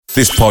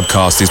This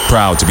podcast is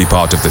proud to be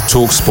part of the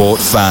TalkSport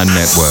Fan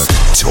Network.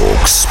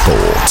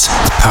 TalkSport.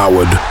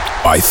 Powered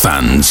by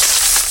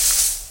fans.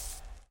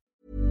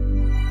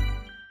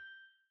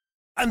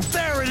 And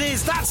there it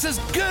is, that's as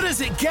good as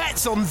it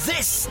gets on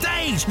this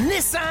stage.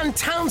 Nissan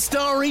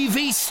Townstar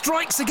EV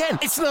strikes again.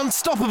 It's an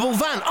unstoppable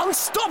van,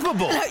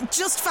 unstoppable.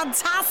 Just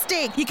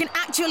fantastic. You can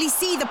actually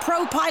see the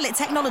Pro Pilot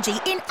technology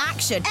in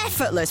action.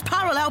 Effortless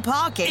parallel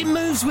parking. It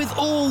moves with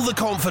all the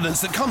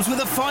confidence that comes with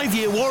a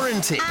 5-year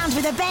warranty. And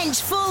with a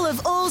bench full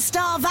of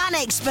all-star van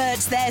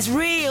experts, there's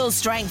real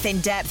strength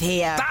in depth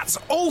here. That's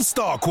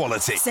all-star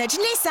quality. Search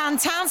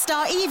Nissan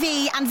Townstar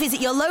EV and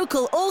visit your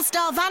local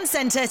all-star van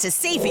centre to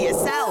see for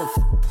yourself.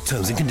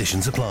 Terms and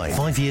conditions apply.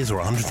 5 years or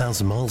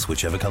 100,000 miles,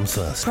 whichever comes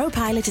first.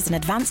 ProPilot is an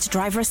advanced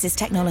driver assist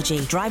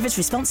technology. Driver's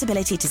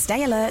responsibility to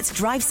stay alert,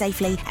 drive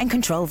safely, and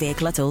control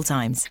vehicle at all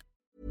times.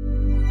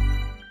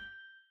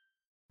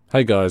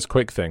 Hey guys,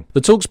 quick thing.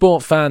 The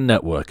TalkSport Fan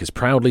Network is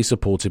proudly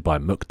supported by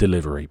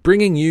McDelivery,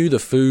 bringing you the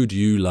food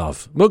you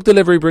love.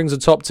 McDelivery brings a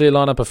top-tier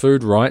lineup of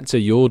food right to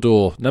your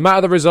door. No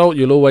matter the result,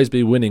 you'll always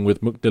be winning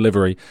with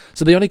McDelivery.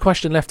 So the only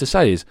question left to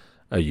say is,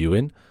 are you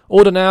in?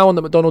 Order now on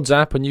the McDonald's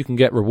app and you can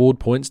get reward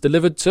points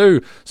delivered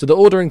too. So the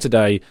ordering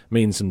today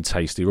means some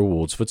tasty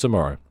rewards for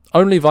tomorrow.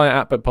 Only via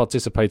app at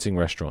participating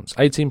restaurants.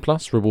 18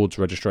 plus, rewards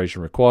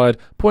registration required.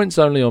 Points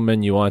only on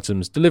menu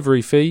items.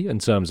 Delivery fee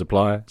and terms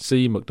apply.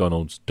 See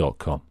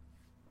mcdonalds.com.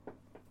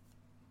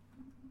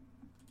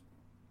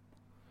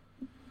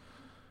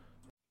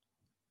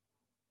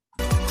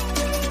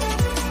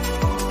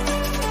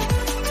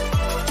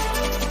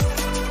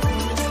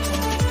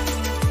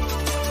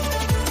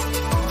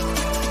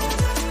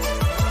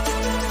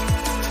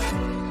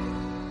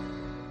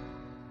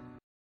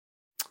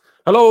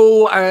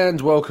 Hello and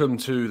welcome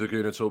to the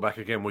Gooner Talk, back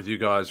again with you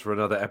guys for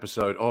another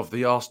episode of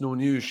the Arsenal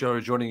News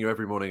Show, joining you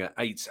every morning at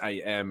 8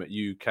 a.m.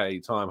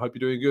 UK time. Hope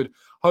you're doing good.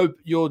 Hope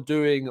you're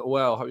doing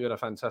well. Hope you had a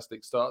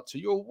fantastic start to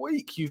your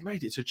week. You've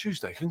made it to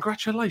Tuesday.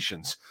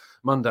 Congratulations.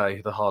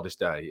 Monday, the hardest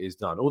day, is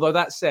done. Although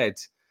that said,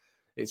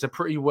 it's a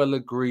pretty well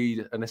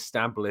agreed and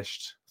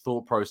established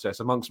thought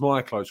process amongst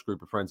my close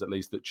group of friends, at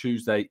least, that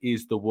Tuesday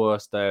is the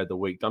worst day of the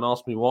week. Don't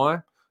ask me why.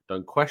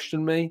 Don't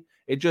question me.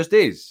 It just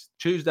is.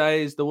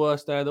 Tuesday is the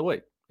worst day of the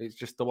week. It's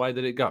just the way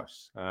that it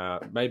goes.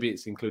 Maybe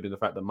it's including the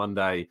fact that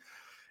Monday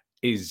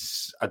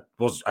was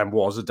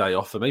a day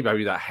off for me.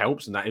 Maybe that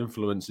helps and that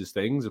influences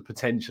things. And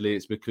potentially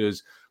it's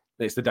because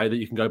it's the day that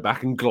you can go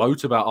back and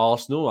gloat about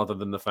Arsenal, other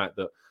than the fact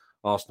that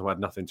Arsenal had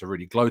nothing to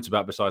really gloat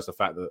about besides the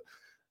fact that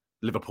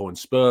Liverpool and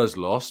Spurs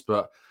lost.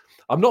 But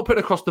I'm not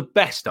putting across the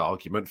best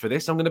argument for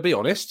this, I'm going to be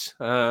honest.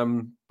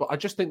 But I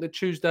just think that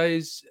Tuesday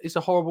is a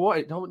horrible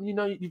way. You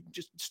know, you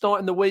just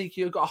starting the week,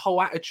 you've got a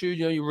whole attitude,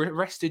 you know, you're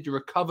rested, you're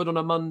recovered on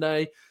a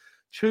Monday.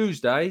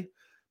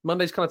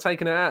 Monday's kind of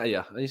taking it out of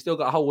you, and you still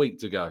got a whole week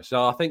to go.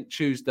 So I think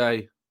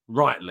Tuesday,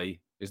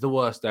 rightly, is the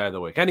worst day of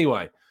the week.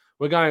 Anyway,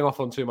 we're going off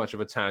on too much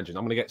of a tangent.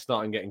 I'm going to get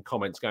started getting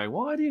comments going,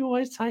 why do you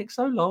always take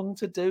so long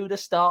to do the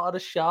start of the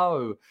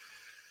show?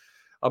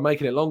 I'm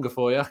making it longer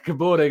for you. Good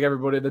morning,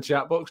 everybody in the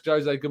chat box.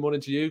 Jose, good morning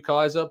to you.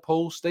 Kaiser,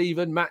 Paul,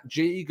 Stephen, Matt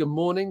G, good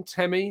morning.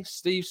 Temmie,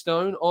 Steve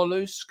Stone,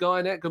 Olu,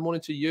 Skynet, good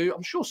morning to you.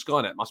 I'm sure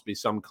Skynet must be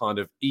some kind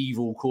of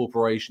evil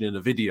corporation in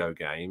a video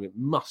game. It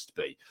must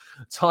be.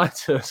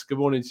 Titus, good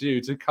morning to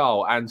you. To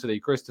Carl, Anthony,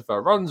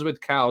 Christopher, Runs with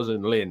Cows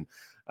and Lynn.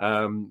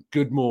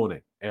 Good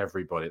morning,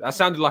 everybody. That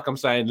sounded like I'm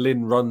saying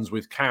Lynn runs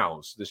with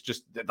cows.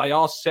 They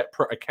are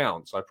separate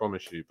accounts, I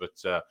promise you, but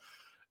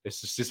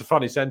it's a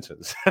funny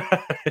sentence.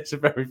 It's a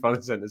very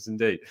funny sentence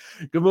indeed.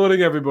 Good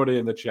morning, everybody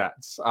in the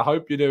chats. I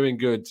hope you're doing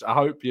good. I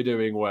hope you're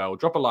doing well.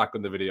 Drop a like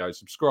on the video.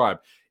 Subscribe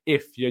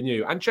if you're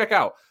new. And check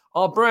out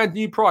our brand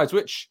new prize,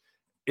 which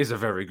is a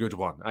very good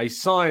one. A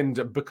signed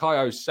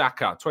Bukayo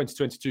Saka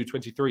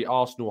 2022-23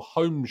 Arsenal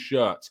home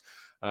shirt.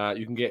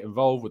 You can get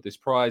involved with this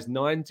prize.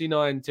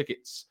 99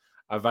 tickets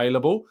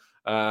available.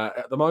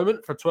 At the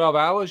moment, for 12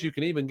 hours, you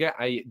can even get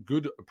a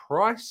good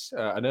price,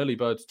 an early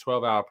bird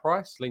 12-hour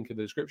price. Link in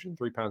the description,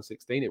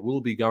 £3.16. It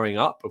will be going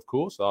up, of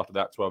course, after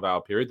that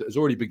 12-hour period that has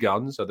already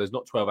begun. So there's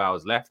not 12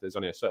 hours left. There's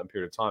only a certain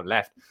period of time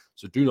left.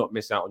 So do not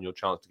miss out on your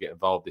chance to get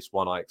involved. This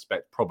one, I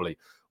expect, probably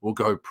will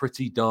go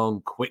pretty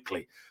darn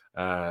quickly.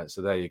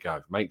 So there you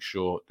go. Make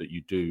sure that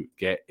you do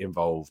get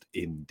involved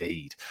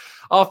indeed.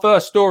 Our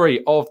first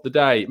story of the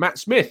day, Matt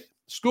Smith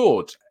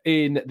scored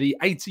in the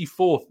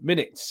 84th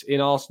minute in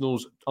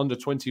Arsenal's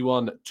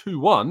under-21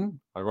 2-1.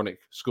 Ironic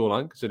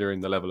scoreline, considering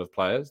the level of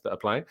players that are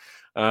playing.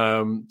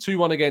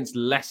 2-1 against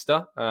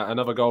Leicester.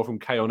 Another goal from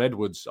Keon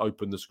Edwards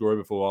opened the scoring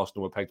before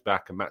Arsenal were pegged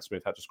back, and Matt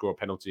Smith had to score a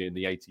penalty in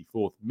the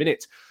 84th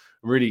minute.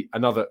 Really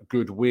another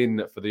good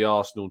win for the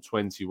Arsenal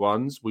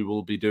 21s. We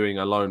will be doing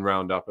a loan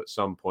roundup at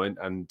some point,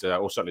 and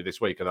or certainly this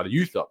week, and a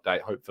youth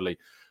update, hopefully,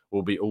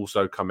 will be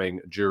also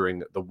coming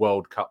during the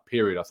World Cup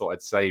period. I thought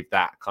I'd save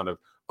that kind of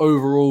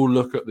overall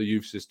look at the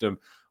youth system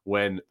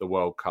when the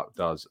World Cup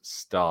does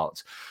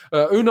start.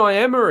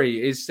 Unai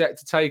Emery is set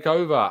to take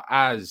over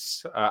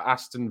as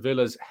Aston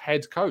Villa's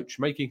head coach,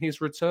 making his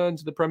return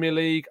to the Premier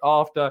League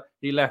after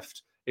he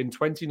left in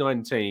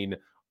 2019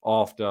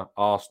 after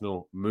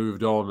Arsenal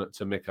moved on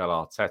to Mikel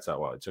Arteta.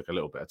 Well, it took a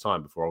little bit of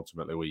time before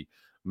ultimately we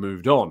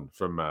moved on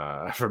from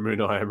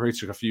Unai Emery. It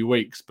took a few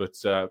weeks, but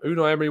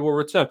Unai Emery will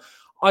return.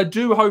 I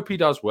do hope he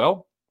does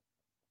well.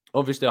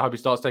 Obviously, I hope he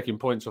starts taking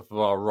points off of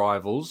our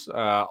rivals.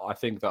 I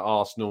think that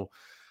Arsenal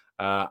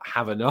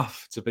have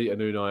enough to beat an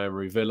Unai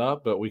Emery Villa,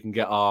 but we can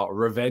get our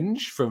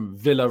revenge from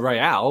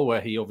Villarreal,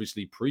 where he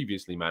obviously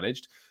previously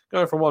managed,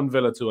 going from one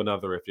Villa to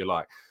another, if you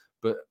like.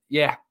 But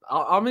yeah,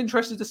 I'm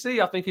interested to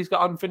see. I think he's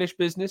got unfinished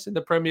business in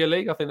the Premier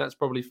League. I think that's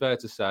probably fair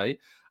to say.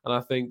 And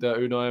I think that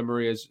Unai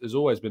Emery has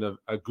always been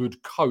a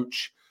good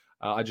coach.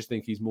 I just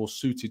think he's more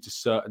suited to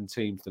certain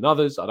teams than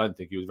others. I don't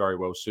think he was very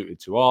well suited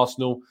to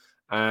Arsenal.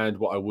 And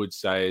what I would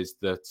say is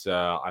that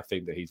I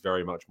think that he's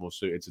very much more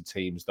suited to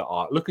teams that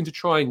are looking to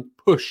try and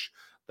push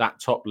that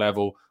top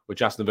level,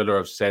 which Aston Villa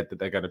have said that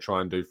they're going to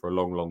try and do for a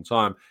long, long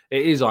time.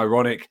 It is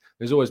ironic.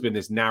 There's always been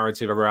this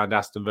narrative around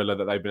Aston Villa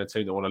that they've been a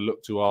team that want to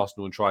look to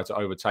Arsenal and try to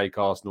overtake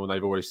Arsenal, and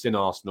they've already seen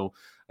Arsenal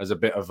as a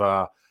bit of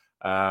a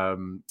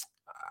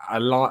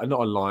lion,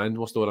 not a lion,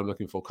 what's the word I'm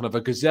looking for? Kind of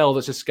a gazelle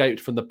that's escaped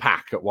from the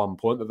pack at one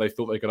point that they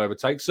thought they could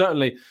overtake.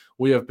 Certainly,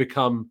 we have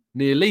become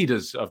near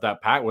leaders of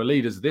that pack. We're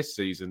leaders this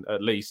season,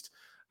 at least.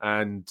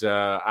 And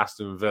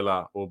Aston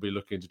Villa will be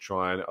looking to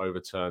try and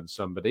overturn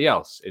somebody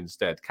else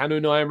instead. Can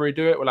Unai Emery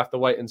do it? We'll have to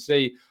wait and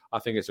see. I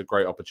think it's a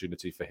great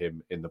opportunity for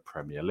him in the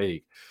Premier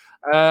League.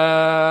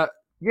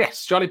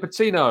 Yes, Charlie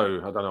Patino.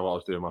 I don't know what I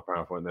was doing with my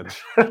PowerPoint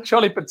then.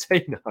 Charlie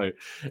Patino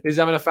is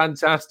having a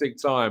fantastic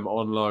time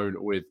on loan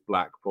with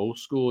Blackpool.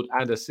 Scored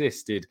and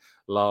assisted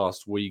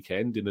last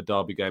weekend in the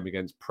derby game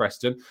against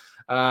Preston,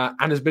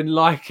 and has been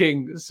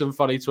liking some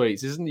funny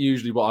tweets. This isn't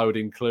usually what I would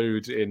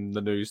include in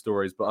the news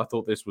stories, but I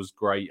thought this was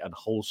great and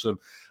wholesome.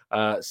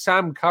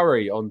 Sam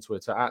Curry on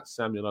Twitter, at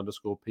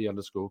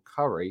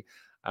Samuel_P_Curry,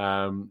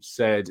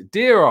 said,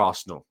 "Dear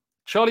Arsenal,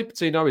 Charlie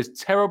Patino is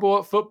terrible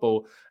at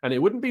football, and it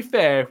wouldn't be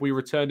fair if we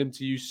returned him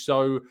to you,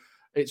 so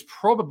it's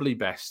probably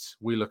best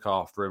we look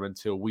after him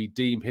until we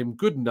deem him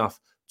good enough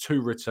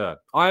to return.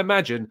 I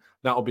imagine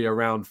that'll be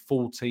around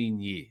 14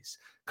 years.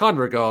 Kind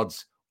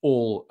regards,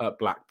 all at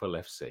Blackpool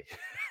FC."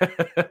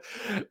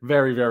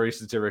 Very, very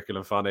satirical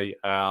and funny.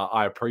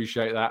 I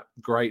appreciate that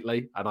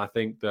greatly, and I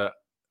think that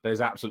there's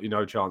absolutely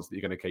no chance that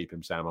you're going to keep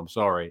him, Sam. I'm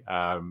sorry.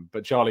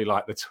 But Charlie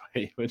liked the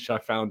tweet, which I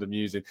found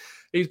amusing.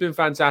 He's been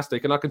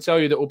fantastic. And I can tell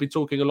you that we'll be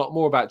talking a lot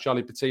more about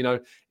Charlie Patino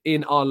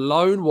in our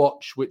Loan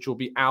Watch, which will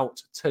be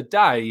out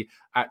today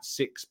at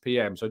 6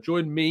 p.m. So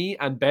join me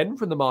and Ben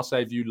from the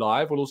Marseille View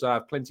Live. We'll also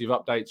have plenty of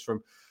updates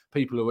from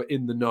people who are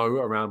in the know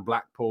around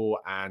Blackpool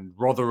and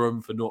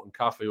Rotherham for Norton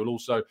Cuffey. We'll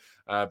also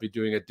be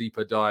doing a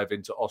deeper dive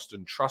into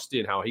Austin Trusty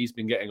and how he's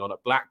been getting on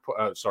at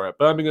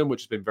Birmingham,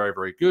 which has been very,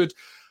 very good.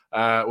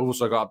 We've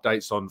also got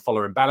updates on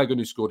Folarin Balogun,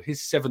 who scored his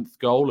 7th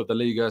goal of the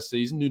Liga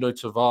season. Nuno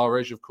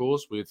Tavares, of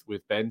course, with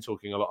Ben,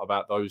 talking a lot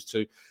about those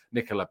two.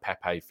 Nicola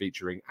Pepe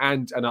featuring,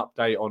 and an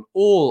update on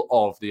all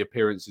of the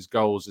appearances,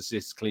 goals,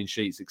 assists, clean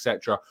sheets,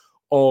 etc.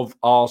 of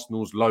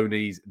Arsenal's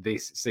loanees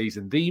this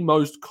season. The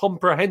most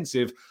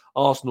comprehensive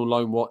Arsenal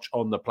Loan Watch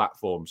on the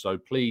platform. So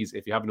please,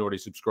 if you haven't already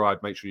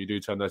subscribed, make sure you do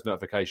turn those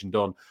notifications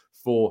on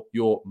for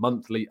your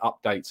monthly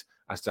update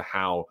as to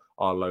how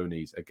our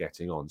loanees are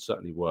getting on.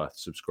 Certainly worth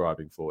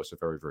subscribing for. It's a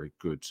very, very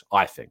good,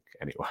 I think,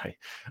 anyway,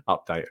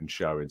 update and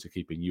show into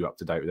keeping you up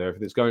to date with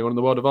everything that's going on in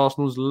the world of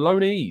Arsenal's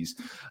loanees.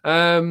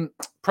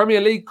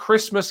 Premier League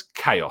Christmas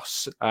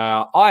chaos.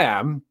 I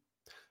am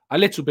a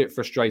little bit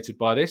frustrated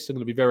by this. I'm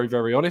going to be very,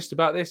 very honest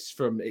about this.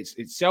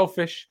 It's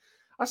selfish.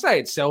 I say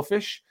it's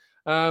selfish.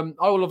 I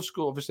will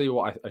obviously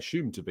what I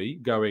assume to be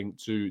going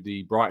to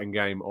the Brighton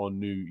game on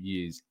New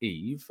Year's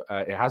Eve.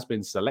 It has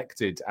been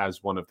selected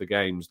as one of the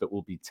games that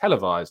will be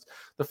televised.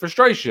 The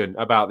frustration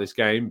about this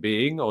game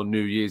being on New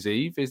Year's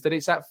Eve is that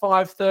it's at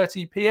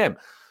 5:30 p.m.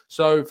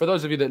 So for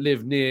those of you that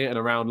live near and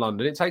around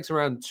London, it takes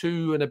around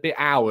 2 and a bit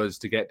hours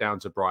to get down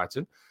to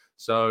Brighton.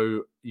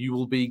 So you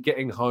will be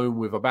getting home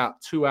with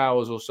about 2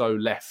 hours or so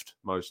left,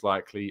 most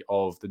likely,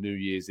 of the New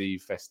Year's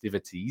Eve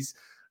festivities.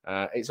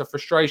 It's a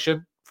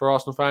frustration for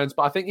Arsenal fans,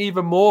 but I think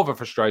even more of a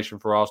frustration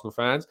for Arsenal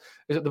fans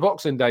is that the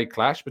Boxing Day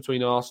clash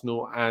between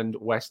Arsenal and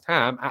West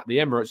Ham at the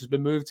Emirates has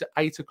been moved to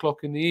 8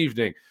 o'clock in the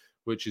evening,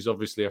 which is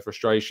obviously a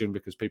frustration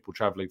because people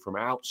travelling from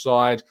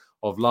outside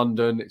of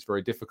London, it's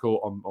very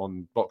difficult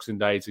on Boxing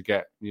Day to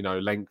get,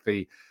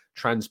 lengthy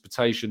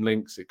transportation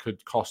links. It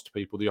could cost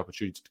people the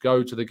opportunity to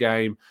go to the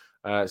game.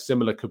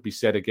 Similar could be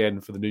said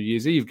again for the New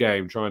Year's Eve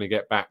game, trying to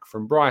get back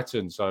from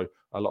Brighton. So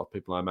a lot of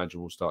people, I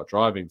imagine, will start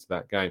driving to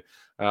that game.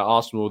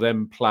 Arsenal will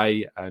then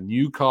play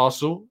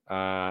Newcastle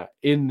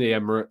in the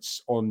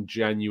Emirates on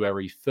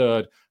January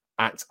 3rd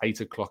at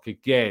 8 o'clock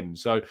again.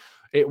 So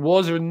it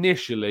was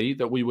initially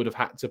that we would have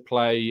had to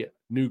play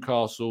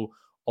Newcastle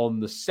on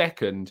the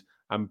 2nd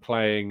and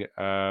playing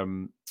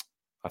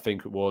I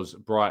think it was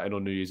Brighton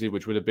on New Year's Eve,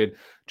 which would have been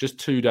just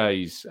 2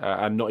 days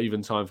and not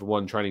even time for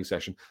one training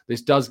session.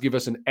 This does give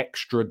us an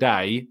extra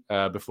day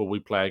before we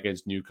play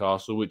against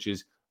Newcastle, which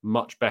is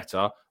much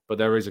better. But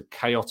there is a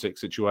chaotic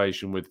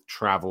situation with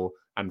travel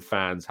and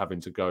fans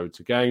having to go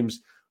to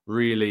games,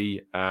 really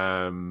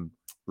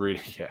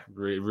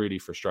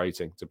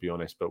frustrating, to be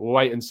honest. But we'll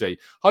wait and see.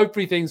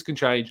 Hopefully things can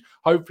change.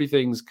 Hopefully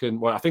things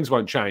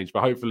won't change,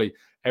 but hopefully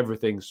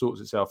everything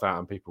sorts itself out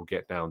and people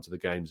get down to the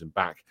games and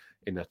back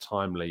in a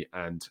timely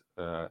and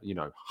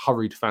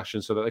hurried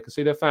fashion so that they can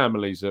see their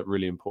families at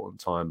really important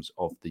times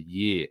of the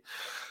year.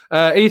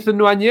 Ethan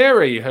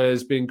Nwaneri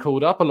has been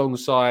called up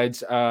alongside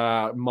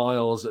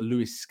Miles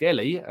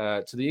Lewis-Skelly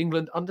to the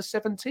England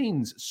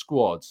under-17s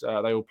squad.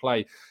 They will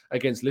play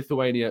against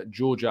Lithuania,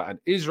 Georgia and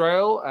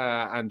Israel,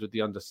 and with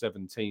the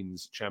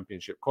under-17s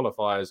championship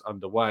qualifiers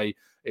underway,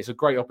 it's a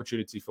great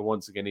opportunity for,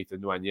 once again, Ethan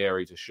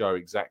Nwaneri to show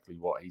exactly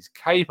what he's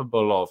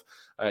capable of.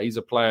 He's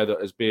a player that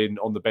has been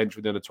on the bench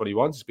with the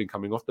under-21s. He's been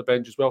coming off the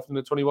bench as well from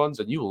the 21s,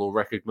 and you will all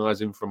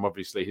recognise him from,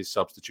 obviously, his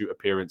substitute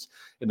appearance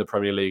in the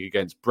Premier League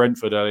against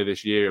Brentford earlier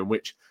this year, in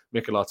which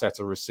Mikel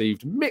Arteta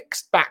received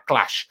mixed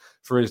backlash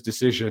for his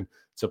decision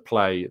to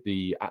play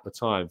the, at the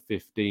time,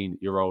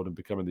 15-year-old and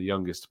becoming the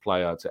youngest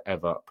player to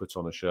ever put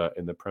on a shirt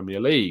in the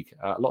Premier League.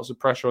 Lots of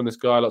pressure on this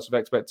guy, lots of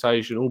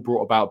expectation, all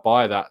brought about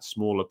by that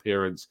small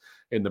appearance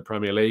in the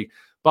Premier League.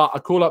 But a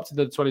call up to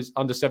the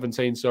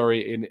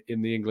under-17,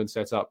 in the England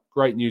setup.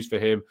 Great news for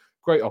him.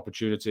 Great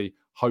opportunity.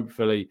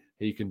 Hopefully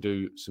he can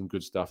do some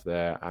good stuff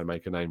there and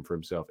make a name for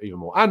himself even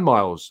more. And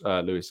Miles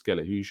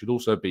Lewis-Skelly, who you should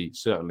also be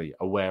certainly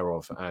aware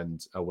of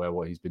and aware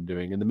what he's been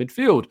doing in the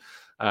midfield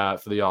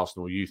for the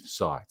Arsenal youth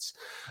sides.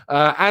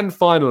 And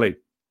finally,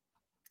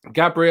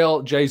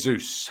 Gabriel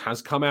Jesus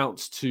has come out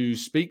to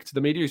speak to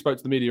the media. He spoke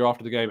to the media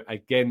after the game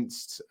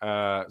against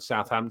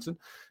Southampton.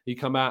 He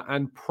came out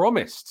and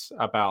promised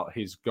about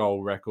his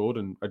goal record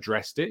and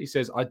addressed it. He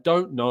says, I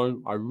don't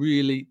know. I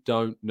really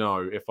don't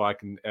know if I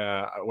can,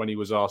 when he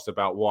was asked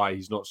about why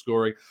he's not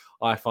scoring.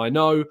 If I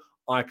know,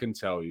 I can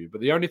tell you.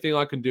 But the only thing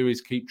I can do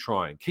is keep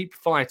trying, keep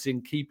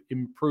fighting, keep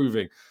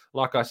improving.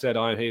 Like I said,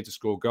 I'm here to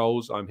score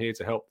goals. I'm here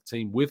to help the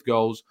team with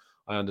goals.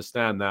 I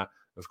understand that.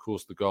 Of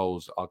course, the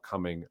goals are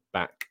coming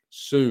back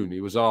soon. He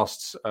was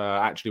asked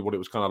actually what it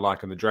was kind of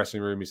like in the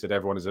dressing room. He said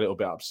everyone is a little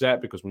bit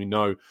upset because we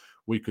know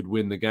we could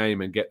win the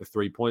game and get the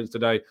 3 points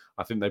today.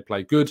 I think they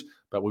played good,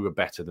 but we were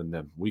better than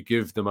them. We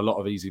give them a lot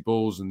of easy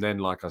balls. And then,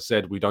 like I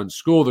said, we don't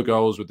score the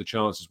goals with the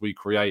chances we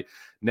create.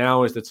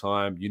 Now is the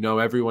time. You know,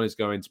 everyone is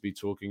going to be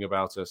talking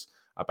about us,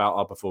 about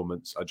our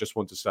performance. I just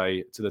want to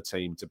say to the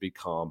team to be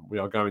calm. We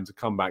are going to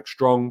come back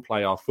strong,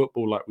 play our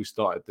football like we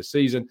started the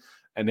season,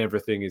 and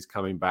everything is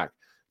coming back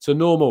to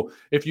normal.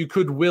 If you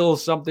could will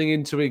something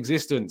into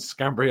existence,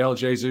 Gabriel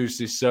Jesus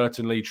is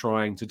certainly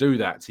trying to do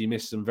that. He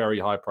missed some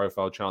very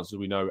high-profile chances,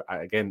 we know,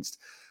 against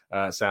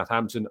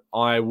Southampton.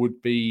 I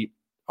wouldn't be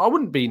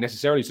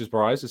necessarily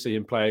surprised to see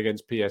him play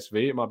against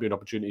PSV. It might be an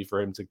opportunity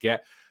for him to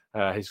get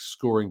his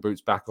scoring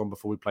boots back on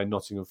before we play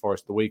Nottingham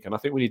Forest the weekend. I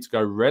think we need to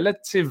go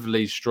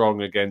relatively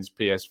strong against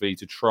PSV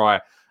to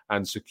try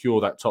and secure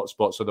that top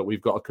spot so that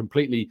we've got a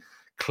completely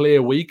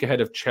clear week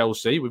ahead of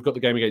Chelsea. We've got the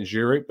game against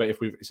Zurich, but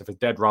if it's a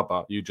dead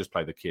rubber, you just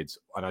play the kids.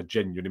 And I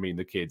genuinely mean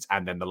the kids.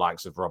 And then the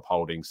likes of Rob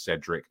Holding,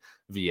 Cedric,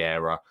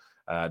 Vieira,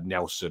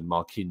 Nelson,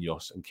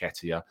 Marquinhos and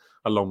Ketia,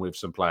 along with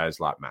some players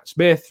like Matt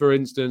Smith, for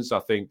instance. I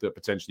think that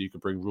potentially you could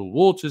bring Rule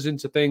Waters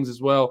into things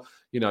as well.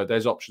 You know,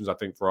 there's options, I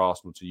think, for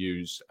Arsenal to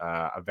use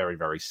a very,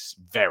 very,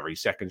 very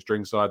second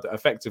string side that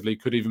effectively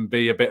could even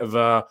be a bit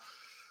of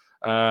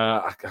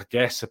I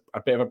guess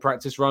a bit of a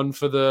practice run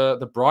for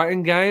the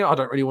Brighton game. I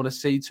don't really want to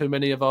see too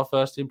many of our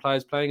first team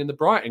players playing in the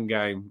Brighton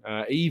game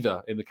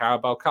either in the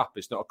Carabao Cup.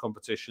 It's not a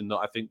competition that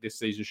I think this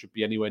season should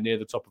be anywhere near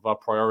the top of our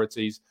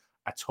priorities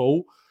at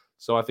all.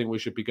 So I think we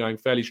should be going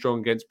fairly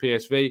strong against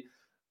PSV.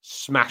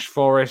 Smash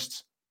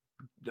Forest.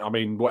 I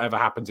mean, whatever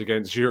happens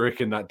against Zurich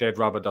in that dead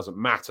rubber doesn't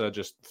matter.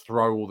 Just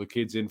throw all the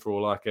kids in for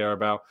all I care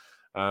about.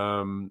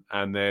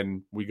 And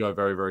then we go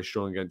very, very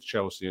strong against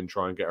Chelsea and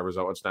try and get a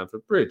result at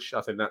Stamford Bridge.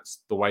 I think that's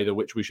the way in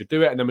which we should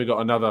do it. And then we've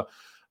got another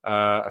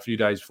a few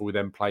days before we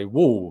then play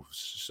Wolves.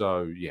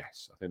 So,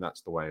 yes, I think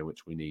that's the way in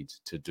which we need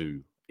to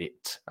do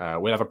it.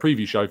 We'll have a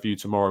preview show for you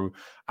tomorrow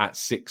at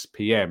 6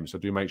 p.m. So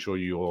do make sure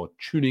you're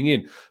tuning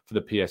in for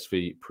the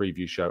PSV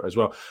preview show as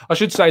well. I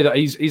should say that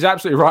he's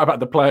absolutely right about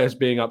the players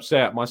being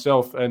upset.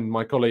 Myself and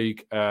my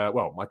colleague,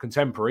 my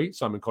contemporary,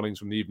 Simon Collins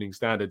from the Evening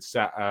Standard,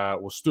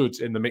 stood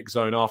in the mix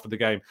zone after the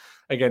game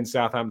against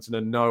Southampton,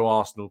 and no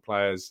Arsenal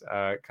players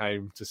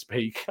came to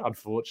speak.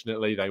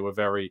 Unfortunately, they were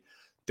very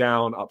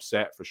down,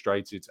 upset,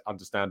 frustrated,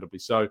 understandably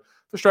so.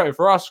 Frustrating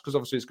for us because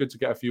obviously it's good to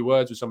get a few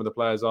words with some of the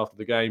players after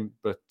the game,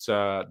 but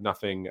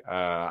nothing.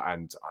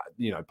 And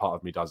part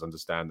of me does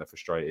understand they're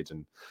frustrated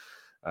and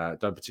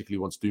don't particularly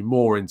want to do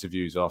more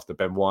interviews after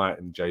Ben White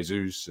and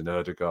Jesus and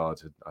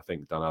Ødegaard had, I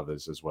think, done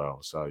others as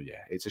well. So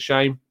yeah, it's a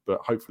shame,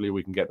 but hopefully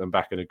we can get them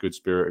back in a good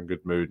spirit and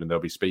good mood, and they'll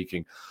be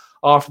speaking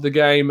after the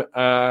game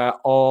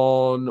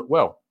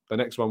the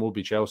next one will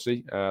be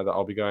Chelsea that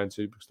I'll be going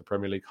to because the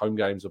Premier League home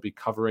games I'll be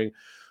covering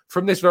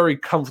from this very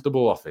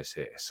comfortable office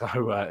here. So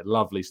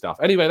lovely stuff.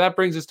 Anyway, that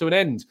brings us to an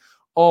end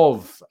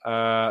of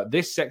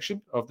this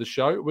section of the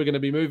show. We're going to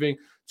be moving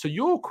to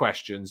your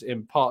questions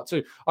in part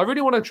 2. I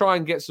really want to try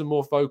and get some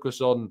more focus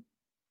on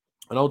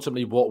and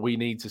ultimately what we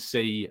need to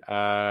see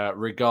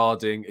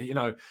regarding,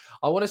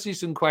 I want to see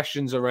some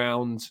questions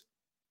around,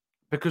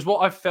 because what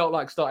I've felt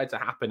like started to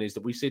happen is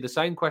that we see the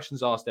same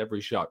questions asked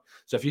every show.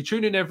 So if you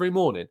tune in every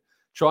morning,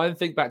 try and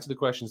think back to the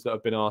questions that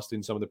have been asked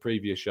in some of the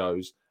previous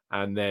shows,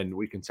 and then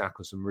we can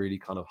tackle some really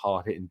kind of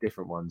hard-hitting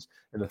different ones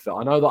in the film.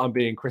 I know that I'm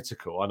being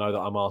critical. I know that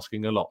I'm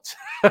asking a lot.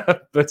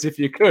 But if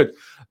you could,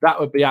 that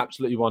would be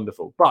absolutely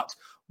wonderful. But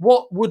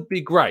what would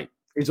be great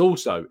is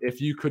also if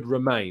you could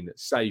remain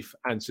safe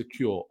and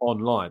secure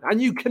online.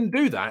 And you can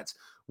do that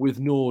with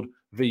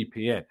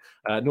NordVPN.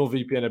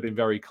 NordVPN have been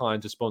very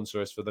kind to sponsor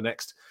us for the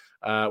next...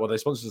 they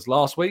sponsored us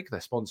last week. They're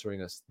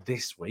sponsoring us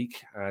this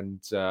week.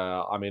 And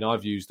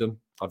I've used them.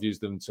 I've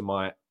used them to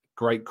my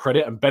great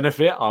credit and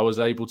benefit. I was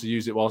able to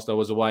use it whilst I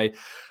was away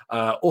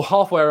or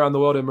halfway around the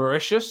world in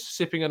Mauritius,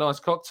 sipping a nice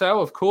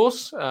cocktail, of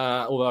course,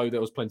 although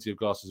there was plenty of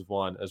glasses of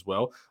wine as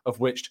well, of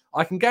which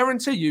I can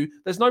guarantee you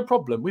there's no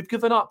problem. We've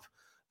given up.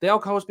 The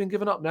alcohol has been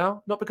given up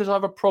now, not because I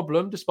have a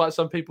problem, despite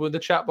some people in the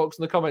chat box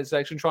and the comment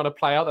section trying to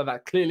play out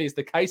that clearly is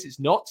the case. It's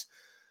not.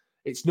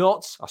 It's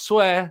not, I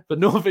swear, but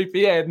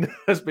NordVPN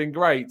has been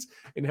great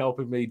in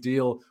helping me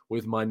deal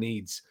with my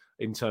needs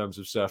in terms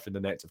of surfing the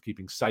net, of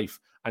keeping safe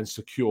and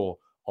secure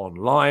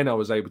online. I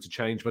was able to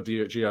change my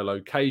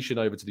geolocation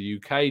over to the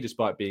UK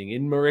despite being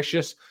in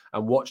Mauritius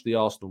and watch the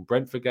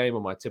Arsenal-Brentford game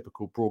on my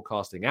typical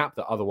broadcasting app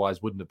that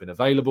otherwise wouldn't have been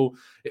available.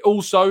 It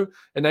also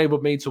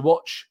enabled me to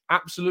watch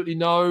absolutely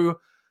no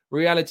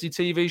reality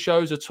TV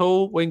shows at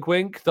all, wink,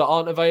 wink, that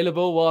aren't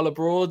available while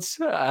abroad.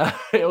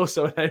 It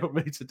also enabled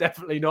me to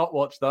definitely not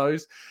watch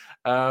those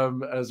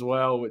as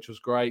well, which was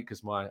great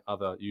because my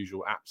other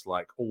usual apps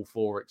like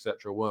All4,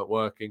 etc. weren't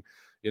working.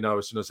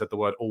 As soon as I said the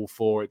word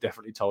All4, it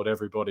definitely told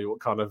everybody what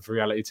kind of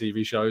reality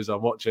TV shows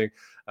I'm watching.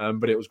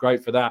 But it was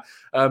great for that.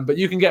 But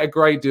you can get a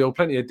great deal,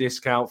 plenty of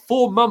discount,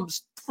 4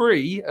 months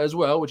free as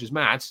well, which is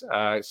mad.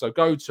 So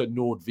go to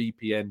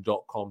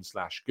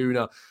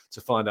nordvpn.com/Gooner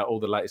to find out all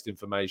the latest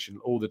information,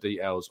 all the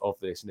details of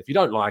this. And if you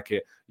don't like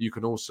it, you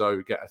can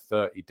also get a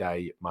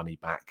 30-day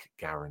money-back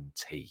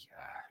guarantee.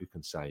 Who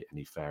can say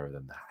any fairer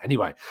than that?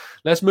 Anyway,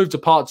 let's move to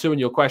part 2 and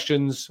your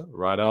questions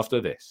right after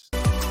this.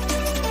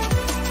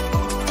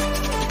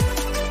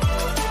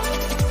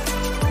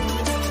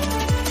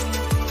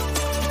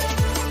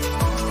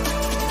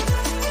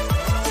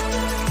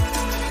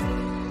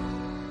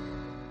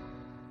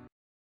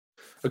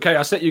 Okay,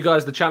 I set you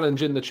guys the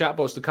challenge in the chat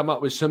box to come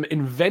up with some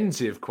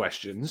inventive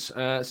questions.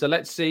 So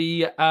let's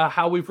see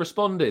how we've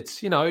responded.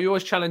 You're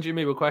always challenging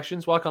me with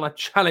questions. Why can't I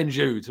challenge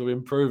you to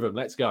improve them?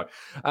 Let's go.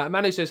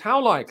 Manu says, how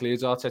likely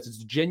is Arteta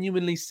to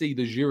genuinely see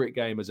the Zurich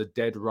game as a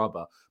dead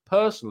rubber?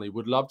 Personally,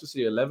 would love to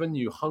see 11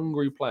 new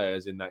hungry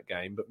players in that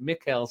game, but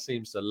Mikel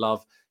seems to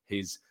love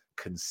his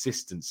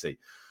consistency.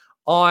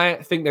 I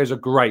think there's a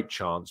great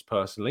chance,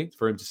 personally,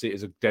 for him to see it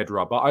as a dead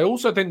rubber. I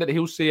also think that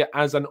he'll see it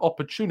as an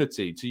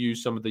opportunity to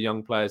use some of the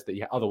young players that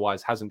he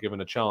otherwise hasn't given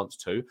a chance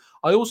to.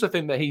 I also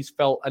think that he's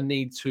felt a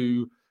need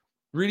to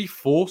really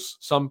force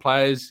some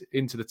players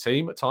into the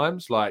team at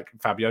times, like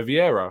Fabio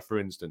Vieira, for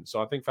instance. So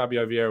I think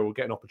Fabio Vieira will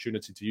get an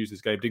opportunity to use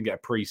this game. Didn't get a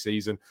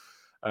pre-season.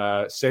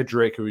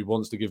 Cedric, who he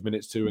wants to give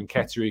minutes to, and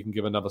Ketia he can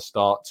give another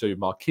start to.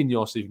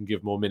 Marquinhos he can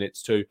give more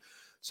minutes to.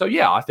 So,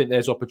 yeah, I think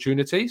there's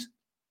opportunities.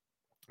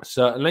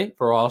 Certainly,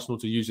 for Arsenal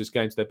to use this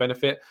game to their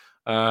benefit.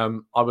 I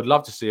would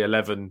love to see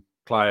 11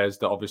 players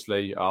that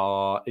obviously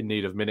are in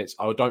need of minutes.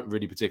 I don't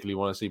really particularly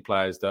want to see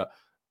players that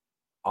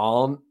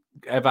aren't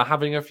ever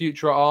having a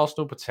future at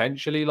Arsenal,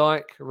 potentially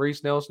like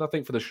Reiss Nelson. I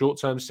think for the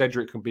short term,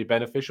 Cedric can be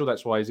beneficial.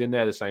 That's why he's in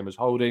there, the same as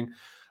Holding.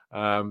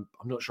 I'm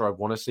not sure I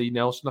want to see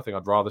Nelson. I think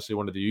I'd rather see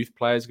one of the youth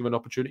players give an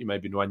opportunity.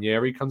 Maybe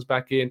Nwaneri comes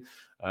back in.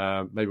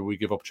 Maybe we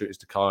give opportunities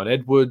to Kyan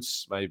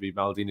Edwards. Maybe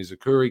Maldini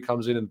Zakuri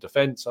comes in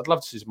defence. I'd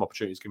love to see some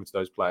opportunities given to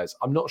those players.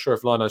 I'm not sure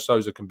if Lino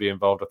Souza can be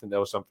involved. I think there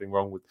was something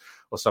wrong with,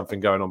 or something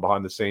going on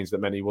behind the scenes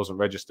that meant he wasn't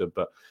registered.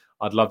 But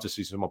I'd love to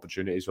see some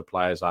opportunities for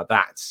players like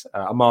that.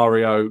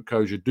 Amario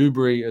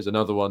Koja-Dubry is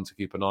another one to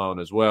keep an eye on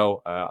as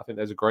well. I think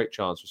there's a great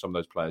chance for some of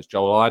those players.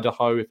 Joel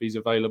Idaho, if he's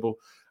available,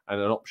 and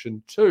an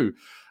option too.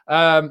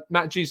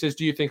 Matt G says,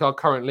 do you think our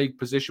current league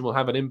position will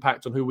have an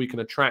impact on who we can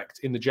attract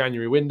in the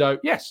January window?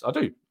 Yes, I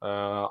do.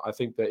 I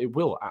think that it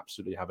will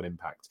absolutely have an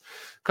impact.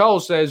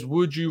 Carl says,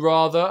 would you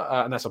rather,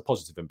 and that's a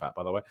positive impact,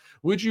 by the way,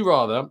 would you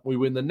rather we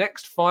win the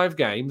next 5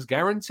 games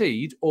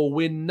guaranteed or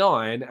win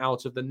 9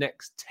 out of the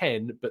next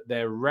 10, but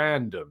they're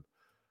random?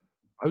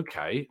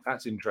 Okay,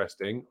 that's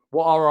interesting.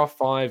 What are our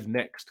 5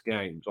 next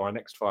games? Or our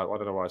next 5? I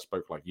don't know why I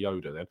spoke like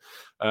Yoda then.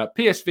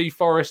 PSV,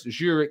 Forest,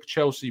 Zurich,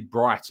 Chelsea,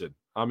 Brighton.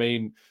 I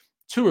mean,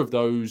 2 of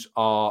those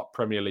are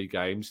Premier League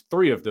games.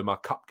 3 of them are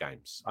cup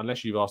games,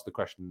 unless you've asked the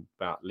question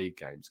about league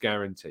games,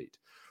 guaranteed.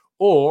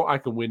 Or I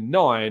can win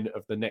 9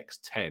 of the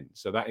next 10.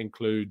 So that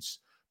includes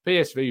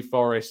PSV,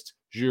 Forest,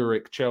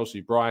 Zurich,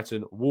 Chelsea,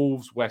 Brighton,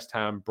 Wolves, West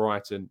Ham,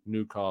 Brighton,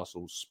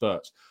 Newcastle,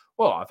 Spurs.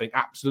 Well, I think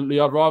absolutely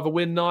I'd rather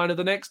win 9 of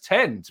the next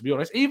 10, to be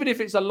honest. Even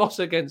if it's a loss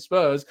against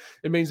Spurs,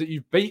 it means that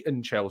you've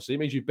beaten Chelsea. It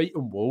means you've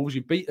beaten Wolves,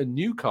 you've beaten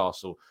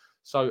Newcastle.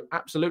 So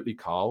absolutely,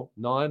 Carl,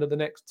 9 of the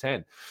next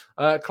 10.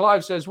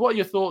 Clive says, what are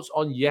your thoughts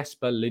on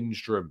Jesper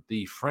Lindström,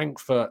 the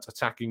Frankfurt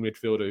attacking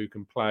midfielder who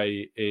can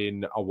play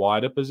in a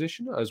wider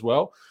position as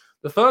well?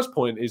 The first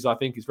point is I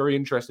think it's very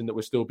interesting that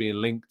we're still being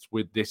linked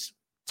with this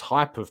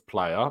type of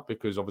player,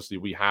 because obviously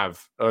we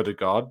have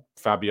Ødegaard,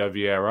 Fabio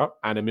Vieira,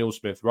 and Emil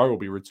Smith-Rowe will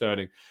be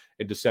returning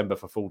in December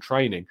for full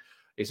training.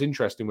 It's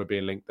interesting we're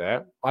being linked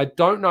there. I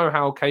don't know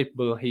how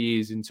capable he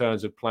is in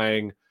terms of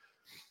playing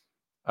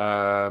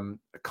kind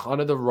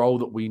of the role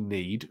that we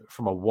need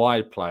from a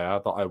wide player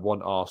that I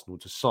want Arsenal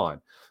to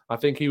sign. I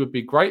think he would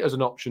be great as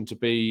an option to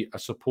be a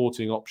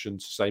supporting option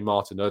to, say,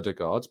 Martin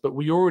Ødegaard, but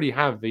we already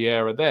have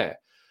Vieira there.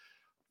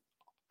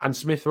 And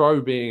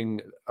Smith-Rowe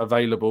being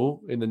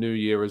available in the new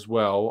year as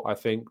well, I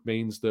think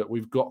means that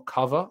we've got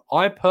cover.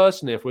 I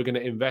personally, if we're going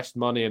to invest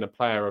money in a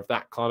player of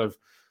that kind of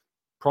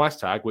price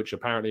tag, which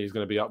apparently is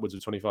going to be upwards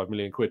of 25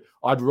 million quid,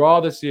 I'd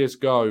rather see us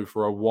go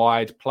for a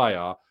wide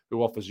player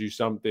who offers you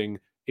something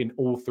in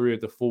all three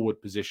of the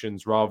forward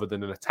positions rather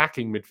than an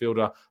attacking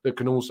midfielder that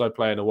can also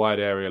play in a wide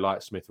area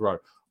like Smith-Rowe.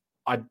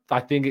 I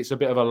think it's a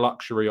bit of a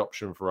luxury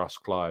option for us,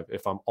 Clive,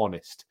 if I'm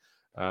honest.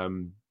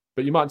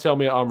 But you might tell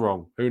me I'm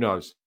wrong. Who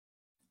knows?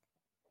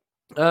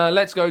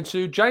 Let's go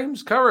to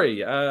James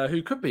Curry,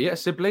 who could be a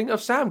sibling of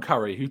Sam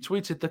Curry, who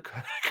tweeted the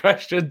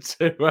question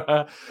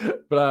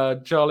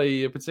to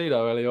Charlie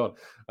Patino early on.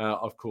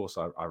 Of course,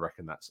 I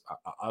reckon that's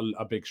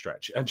a big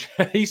stretch. And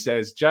he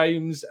says,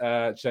 James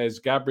says,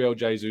 Gabriel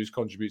Jesus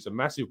contributes a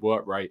massive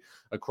work rate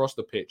across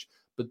the pitch,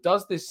 but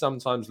does this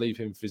sometimes leave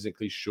him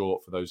physically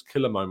short for those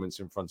killer moments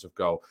in front of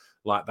goal,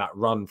 like that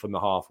run from the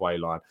halfway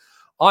line?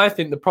 I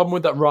think the problem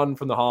with that run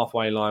from the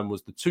halfway line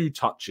was the 2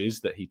 touches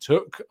that he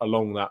took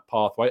along that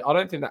pathway. I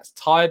don't think that's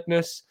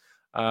tiredness.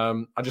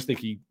 I just think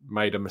he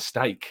made a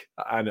mistake.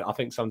 And I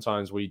think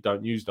sometimes we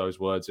don't use those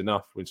words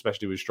enough,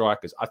 especially with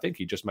strikers. I think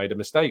he just made a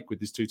mistake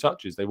with his 2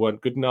 touches. They weren't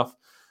good enough,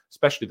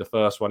 especially the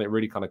first one. It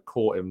really kind of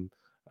caught him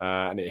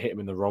and it hit him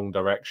in the wrong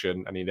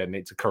direction. And he then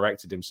needed to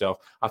correct it himself.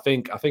 I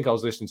think I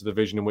was listening to the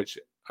vision in which,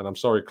 and I'm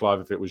sorry, Clive,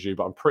 if it was you,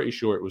 but I'm pretty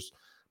sure it was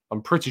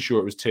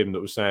Tim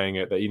that was saying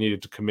it, that he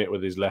needed to commit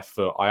with his left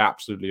foot. I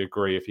absolutely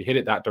agree. If he hit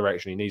it that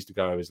direction, he needs to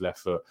go with his left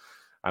foot.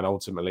 And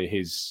ultimately,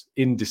 his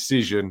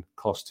indecision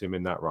cost him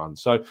in that run.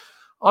 So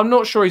I'm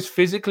not sure he's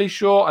physically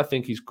short. I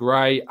think he's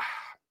great.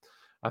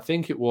 I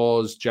think it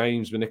was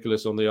James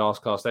Nicholas on the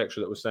Arscast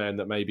Extra that was saying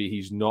that maybe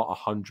he's not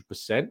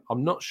 100%.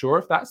 I'm not sure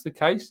if that's the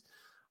case.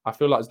 I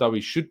feel like as though he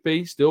should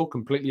be still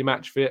completely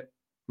match fit.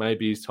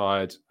 Maybe he's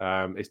tired.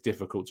 It's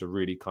difficult to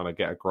really kind of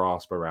get a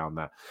grasp around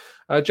that.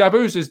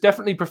 Jabu says,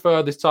 definitely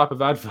prefer this type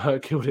of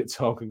advert. Killed it,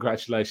 Tom.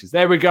 Congratulations.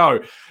 There we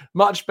go.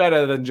 Much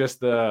better than just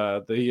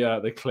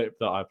the clip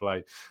that I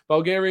played.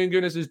 Bulgarian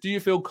Gunnar says, do you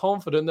feel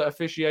confident that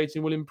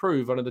officiating will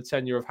improve under the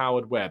tenure of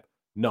Howard Webb?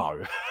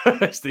 No,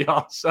 that's the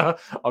answer.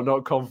 I'm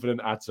not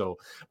confident at all.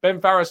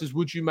 Ben Farrar says,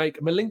 would you make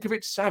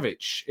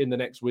Milinkovic-Savic in the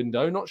next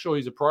window? Not sure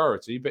he's a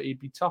priority, but he'd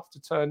be tough to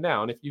turn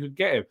down if you could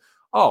get him.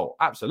 Oh,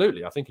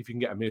 absolutely. I think if you can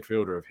get a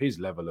midfielder of his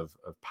level of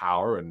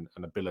power and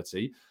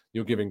ability,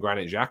 you're giving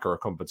Granit Xhaka a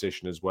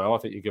competition as well. I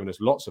think you're giving us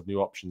lots of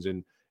new options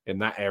in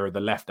that area, the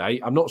left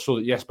 8. I'm not sure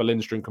that Jesper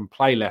Lindström can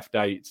play left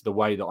 8 the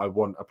way that I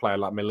want a player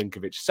like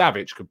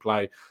Milinkovic-Savic could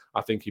play.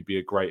 I think he'd be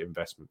a great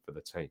investment for the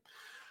team.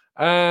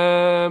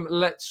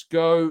 Let's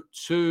go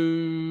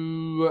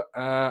to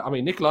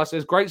Nikolai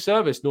says, great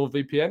service,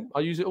 NordVPN.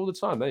 I use it all the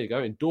time. There you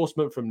go.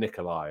 Endorsement from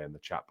Nikolai in the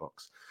chat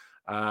box.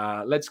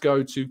 Let's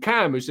go to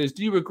Cam, who says,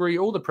 do you agree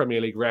all the Premier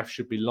League refs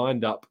should be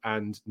lined up?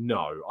 And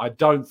no, I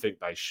don't think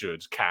they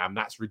should, Cam.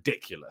 That's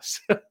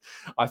ridiculous.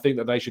 I think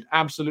that they should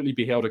absolutely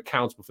be held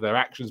accountable for their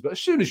actions. But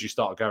as soon as you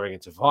start going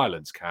into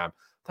violence, Cam,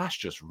 that's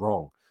just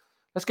wrong.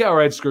 Let's get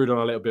our heads screwed on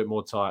a little bit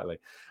more tightly.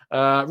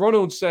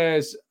 Ronald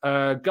says,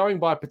 going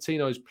by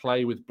Patino's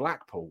play with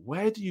Blackpool,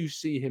 where do you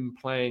see him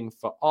playing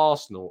for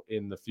Arsenal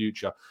in the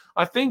future?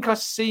 I think I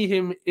see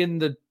him in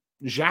the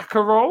Xhaka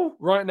role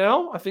right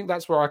now. I think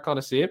that's where I kind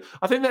of see him.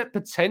 I think that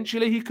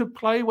potentially he could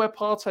play where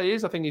Partey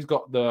is. I think he's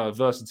got the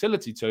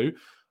versatility to.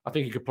 I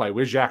think he could play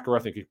with Xhaka.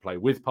 I think he could play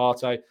with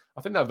Partey.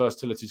 I think that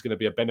versatility is going to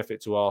be a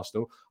benefit to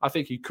Arsenal. I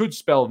think he could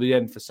spell the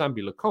end for Sambi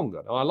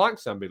Lokonga. Now, I like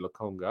Sambi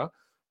Lokonga,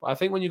 but I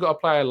think when you've got a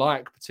player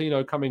like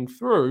Patino coming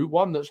through,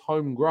 one that's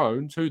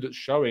homegrown, 2 that's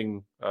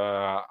showing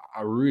a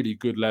really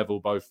good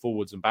level, both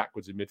forwards and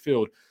backwards in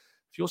midfield,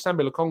 if you're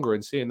Sambi Lokonga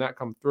and seeing that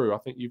come through, I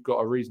think you've got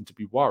a reason to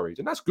be worried.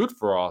 And that's good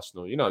for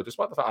Arsenal. You know,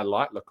 despite the fact I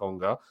like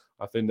Lokonga,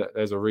 I think that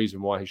there's a reason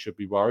why he should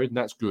be worried, and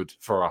that's good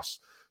for us.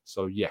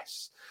 So,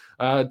 yes.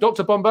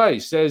 Dr. Bombay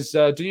says,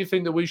 do you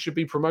think that we should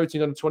be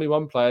promoting under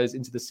 21 players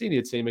into the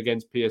senior team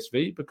against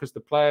PSV? Because the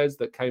players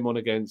that came on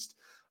against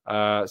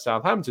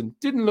Southampton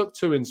didn't look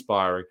too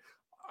inspiring.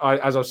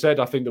 As I've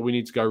said, I think that we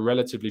need to go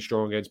relatively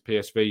strong against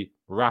PSV,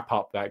 wrap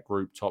up that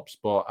group top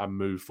spot and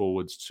move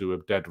forwards to a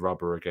dead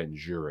rubber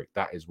against Zurich.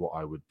 That is what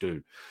I would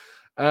do.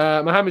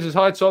 Mohammed says,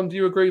 hi, Tom. Do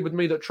you agree with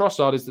me that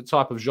Trossard is the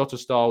type of Jota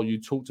style you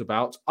talked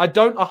about? I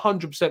don't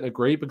 100%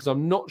 agree because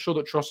I'm not sure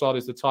that Trossard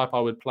is the type I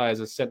would play as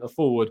a centre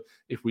forward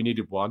if we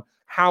needed one.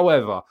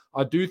 However,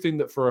 I do think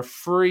that for a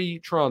free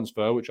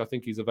transfer, which I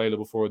think he's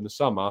available for in the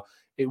summer,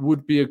 it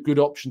would be a good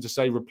option to,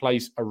 say,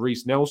 replace a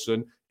Reece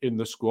Nelson in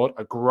the squad.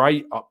 A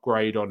great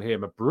upgrade on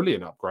him, a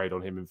brilliant upgrade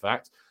on him, in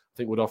fact. I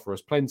think would offer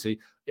us plenty.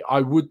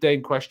 I would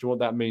then question what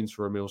that means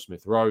for Emile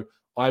Smith-Rowe.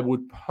 I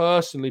would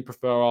personally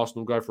prefer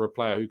Arsenal go for a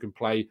player who can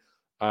play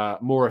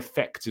more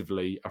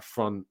effectively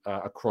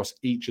across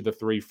each of the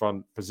three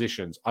front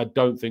positions. I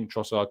don't think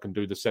Trossard can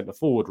do the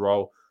centre-forward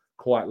role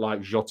quite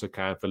like Jota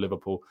can for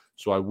Liverpool,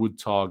 so I would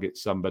target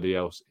somebody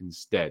else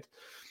instead.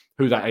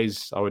 Who that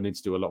is, I would need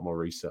to do a lot more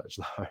research,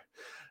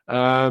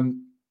 though.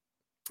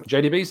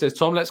 JDB says,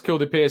 Tom, let's kill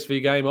the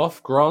PSV game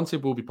off.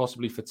 Granted, we'll be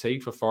possibly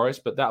fatigued for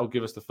Forest, but that will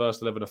give us the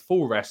first 11 a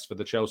full rest for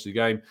the Chelsea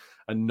game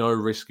and no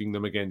risking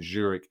them against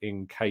Zurich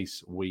in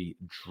case we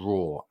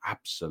draw.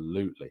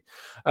 Absolutely.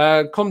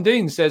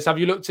 Condine says, have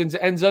you looked into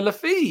Enzo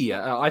Lafay?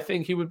 I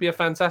think he would be a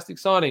fantastic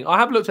signing. I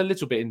have looked a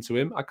little bit into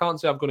him. I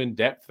can't say I've gone in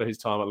depth for his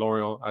time at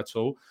Lorient at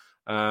all,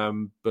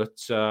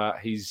 but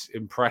he's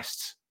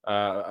impressed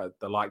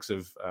the likes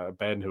of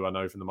Ben, who I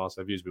know from the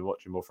Marseille View has been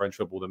watching more French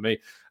football than me,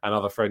 and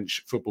other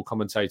French football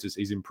commentators.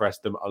 He's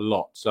impressed them a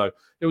lot. So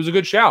it was a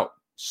good shout,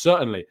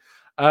 certainly.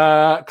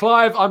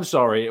 Clive, I'm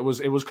sorry. It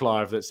was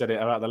Clive that said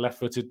it about the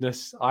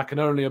left-footedness. I can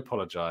only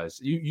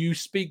apologise. You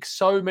speak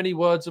so many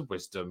words of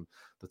wisdom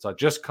that I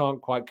just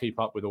can't quite keep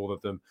up with all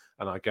of them,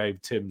 and I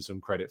gave Tim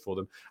some credit for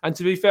them. And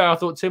to be fair, I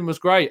thought Tim was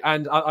great,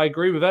 and I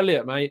agree with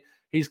Elliot, mate.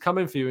 He's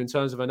coming for you in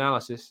terms of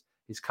analysis.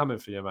 He's coming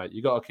for you, mate.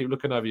 You got to keep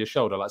looking over your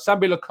shoulder, like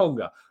Sambi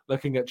Lokonga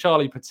looking at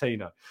Charlie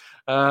Patino.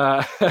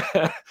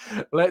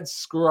 Let's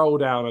scroll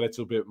down a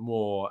little bit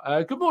more.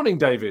 Good morning,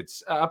 David.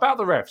 About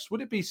the refs, would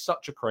it be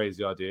such a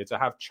crazy idea to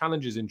have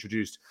challenges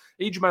introduced?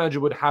 Each manager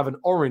would have an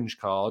orange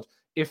card.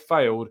 If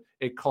failed,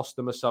 it cost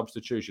them a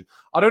substitution.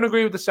 I don't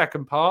agree with the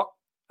second part.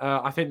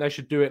 I think they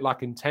should do it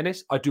like in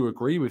tennis. I do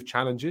agree with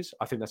challenges.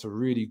 I think that's a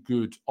really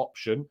good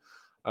option.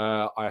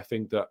 I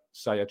think that,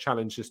 say, a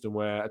challenge system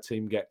where a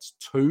team gets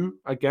 2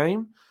 a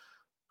game,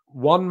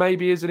 1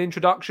 maybe is an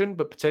introduction,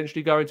 but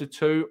potentially going to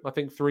 2. I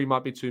think 3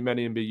 might be too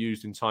many and be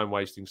used in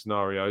time-wasting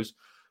scenarios.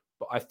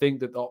 But I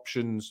think that the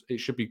options, it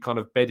should be kind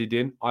of bedded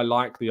in. I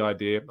like the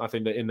idea. I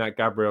think that in that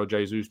Gabriel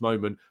Jesus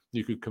moment,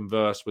 you could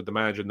converse with the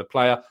manager and the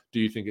player. Do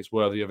you think it's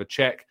worthy of a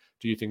check?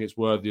 Do you think it's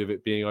worthy of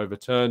it being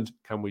overturned?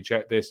 Can we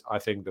check this? I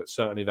think that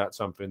certainly that's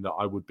something that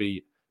I would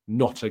be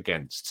not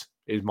against,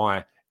 is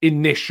my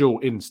initial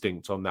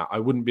instinct on that. I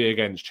wouldn't be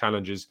against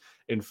challenges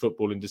in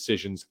football and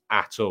decisions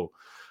at all.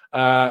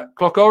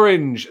 Clock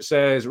Orange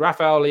says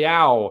Rafael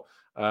Leao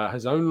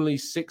has only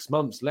 6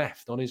 months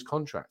left on his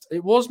contract.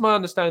 It was my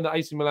understanding that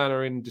AC Milan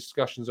are in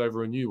discussions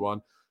over a new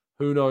one.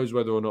 Who knows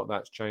whether or not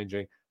that's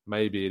changing?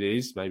 Maybe it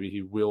is. Maybe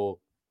he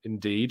will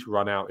indeed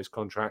run out his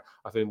contract.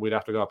 I think we'd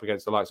have to go up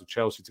against the likes of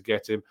Chelsea to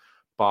get him.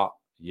 But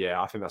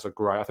yeah, I think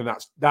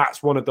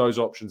that's one of those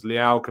options.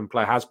 Leao can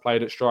play, has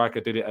played at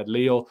striker, did it at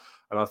Lille,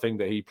 and I think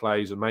that he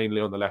plays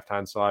mainly on the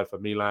left-hand side for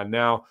Milan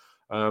now.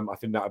 I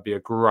think that would be a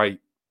great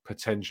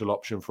potential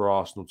option for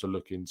Arsenal to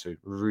look into.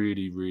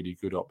 Really, really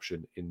good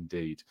option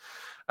indeed.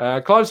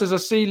 Clive says, I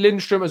see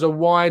Lindstrom as a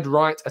wide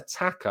right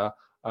attacker,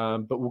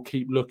 but we'll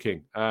keep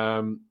looking.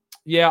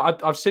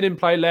 I've seen him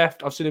play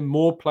left. I've seen him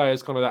more play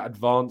as kind of that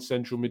advanced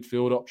central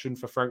midfield option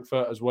for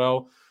Frankfurt as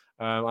well.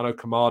 I know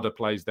Kamada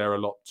plays there a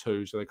lot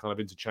too, so they kind of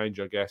interchange,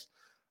 I guess.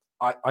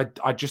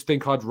 I just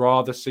think I'd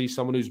rather see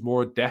someone who's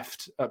more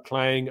adept at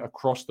playing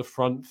across the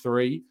front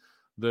three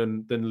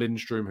than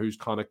Lindstrom, who's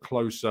kind of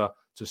closer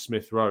to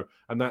Smith-Rowe.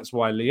 And that's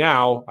why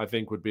Leao, I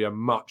think, would be a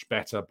much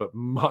better but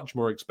much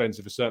more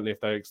expensive, certainly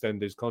if they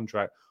extend his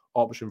contract,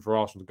 option for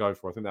Arsenal to go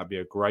for. I think that'd be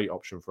a great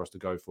option for us to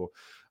go for.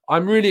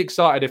 I'm really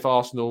excited if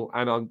Arsenal,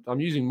 and I'm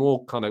using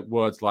more kind of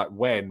words like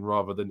when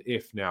rather than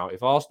if now,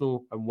 if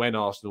Arsenal and when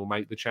Arsenal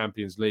make the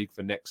Champions League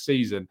for next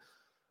season,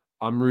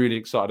 I'm really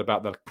excited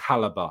about the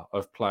calibre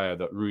of player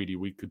that really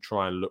we could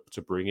try and look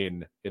to bring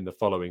in the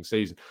following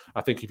season.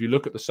 I think if you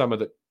look at the summer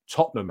that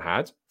Tottenham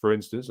had, for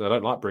instance, and I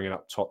don't like bringing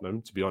up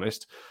Tottenham, to be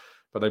honest,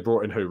 but they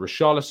brought in who?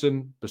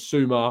 Richarlison,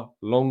 Basuma,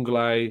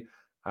 Longley,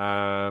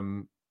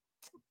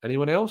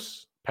 anyone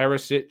else?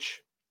 Perisic.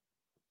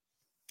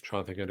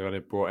 Trying to think if they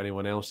brought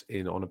anyone else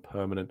in on a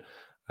permanent.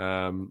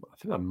 I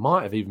think that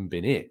might have even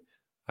been it.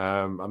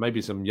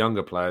 Maybe some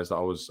younger players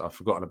that I've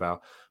forgotten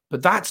about.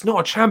 But that's not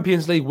a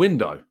Champions League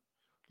window.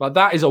 Like,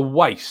 that is a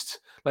waste.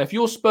 Like, if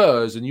your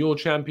Spurs and your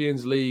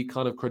Champions League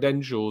kind of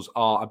credentials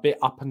are a bit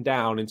up and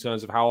down in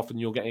terms of how often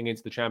you're getting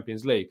into the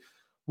Champions League,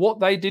 what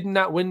they did in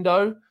that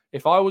window,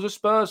 if I was a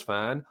Spurs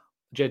fan,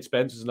 Jed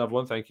Spence is another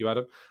one, thank you,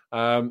 Adam,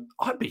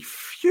 I'd be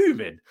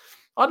fuming.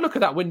 I'd look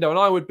at that window and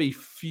I would be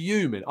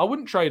fuming. I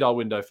wouldn't trade our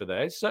window for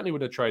theirs. Certainly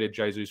would have traded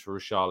Jesus for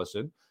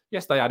Richarlison.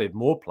 Yes, they added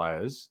more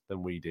players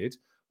than we did,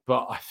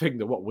 but I think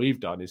that what we've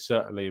done is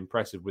certainly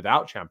impressive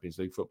without Champions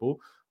League football.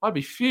 I'd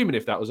be fuming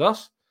if that was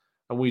us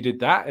and we did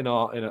that in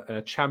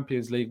a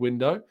Champions League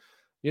window.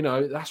 You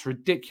know, that's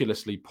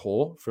ridiculously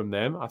poor from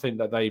them. I think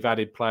that they've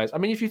added players. I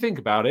mean, if you think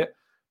about it,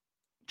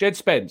 Jed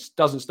Spence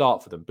doesn't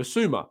start for them.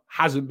 Basuma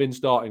hasn't been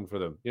starting for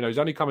them. You know, he's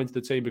only come into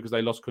the team because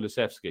they lost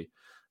Kulusevski.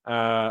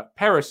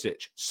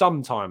 Perisic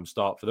sometimes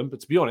start for them.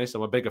 But to be honest,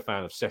 I'm a bigger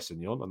fan of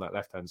Sessegnon on that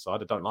left-hand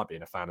side. I don't like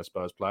being a fan of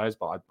Spurs players,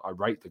 but I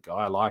rate the guy.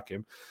 I like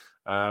him,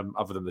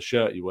 other than the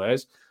shirt he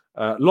wears.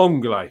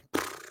 Longley,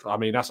 I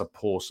mean, that's a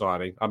poor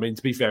signing. I mean,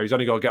 to be fair, he's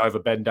only got to get over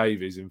Ben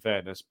Davies, in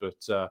fairness.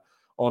 But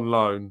on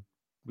loan,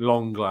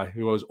 Longley,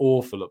 who was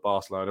awful at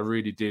Barcelona,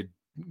 really did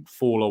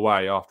fall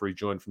away after he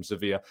joined from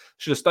Sevilla.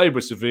 Should have stayed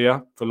with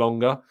Sevilla for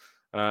longer.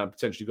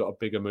 Potentially got a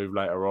bigger move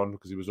later on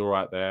because he was all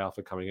right there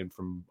after coming in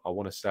from, I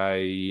want to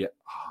say, it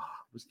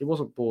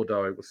wasn't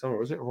Bordeaux. It was somewhere.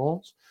 Was it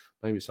Reims?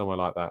 Maybe somewhere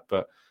like that.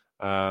 But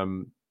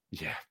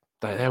yeah,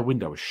 their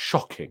window was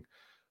shocking.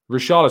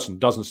 Richarlison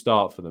doesn't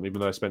start for them, even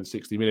though they spent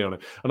 60 million on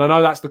it. And I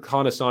know that's the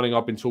kind of signing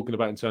I've been talking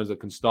about in terms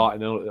that can start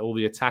in all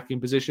the attacking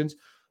positions.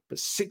 But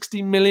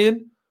 60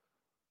 million?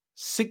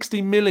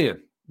 60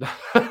 million.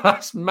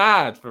 That's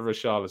mad for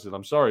Richarlison.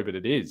 I'm sorry, but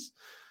it is.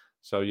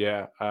 So,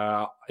 yeah,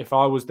 if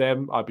I was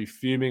them, I'd be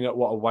fuming at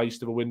what a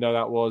waste of a window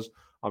that was.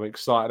 I'm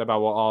excited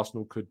about what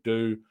Arsenal could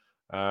do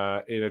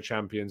in a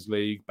Champions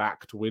League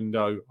backed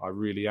window. I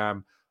really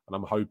am. And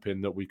I'm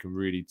hoping that we can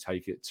really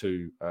take it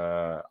to,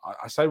 I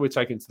say we're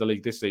taking it to the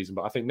league this season,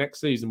 but I think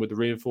next season with the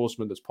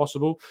reinforcement that's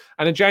possible,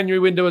 and a January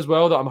window as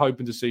well that I'm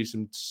hoping to see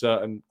some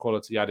certain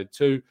quality added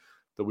to,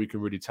 that we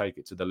can really take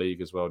it to the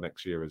league as well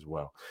next year as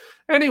well.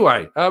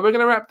 Anyway, we're going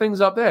to wrap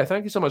things up there.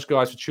 Thank you so much,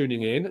 guys, for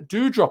tuning in.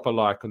 Do drop a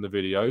like on the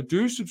video.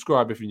 Do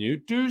subscribe if you're new.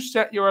 Do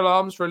set your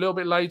alarms for a little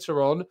bit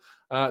later on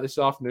this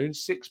afternoon.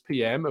 6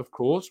 p.m., of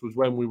course, was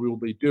when we will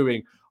be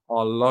doing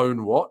our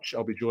loan watch.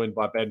 I'll be joined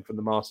by Ben from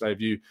the Marseille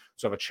View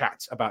to have a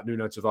chat about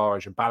Nuno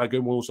Tavares and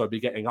Balogun. We'll also be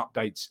getting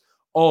updates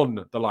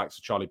on the likes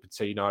of Charlie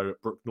Patino,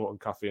 Brooke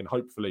Norton-Cuffy, and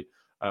hopefully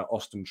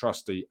Austin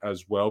Trusty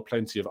as well.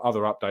 Plenty of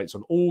other updates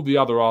on all the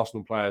other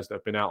Arsenal players that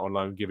have been out on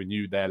loan, giving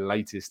you their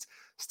latest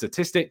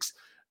statistics.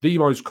 The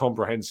most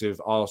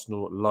comprehensive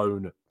Arsenal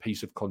loan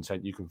piece of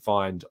content you can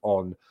find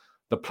on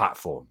the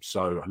platform.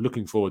 So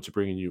looking forward to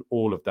bringing you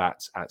all of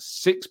that at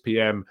 6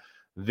 p.m.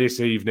 this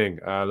evening.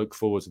 Look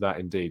forward to that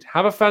indeed.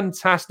 Have a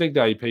fantastic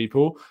day,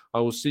 people. I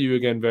will see you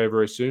again very,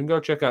 very soon. Go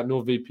check out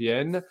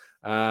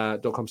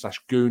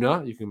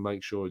nordvpn.com/Guna. You can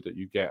make sure that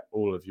you get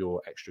all of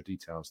your extra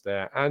details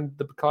there, and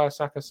the Bukayo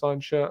Saka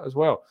signed shirt as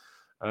well.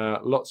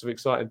 Lots of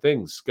exciting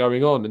things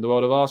going on in the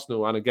world of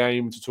Arsenal, and a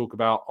game to talk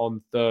about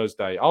on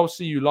Thursday. I'll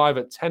see you live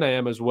at 10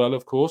 a.m. as well,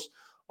 of course,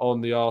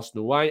 on the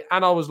Arsenal Way.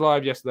 And I was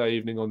live yesterday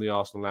evening on the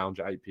Arsenal Lounge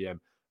at 8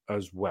 p.m.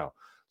 as well.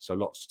 So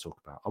lots to talk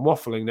about. I'm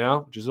waffling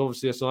now, which is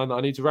obviously a sign that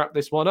I need to wrap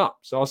this one up.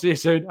 So I'll see you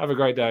soon. Have a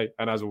great day.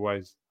 And as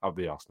always, up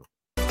the Arsenal.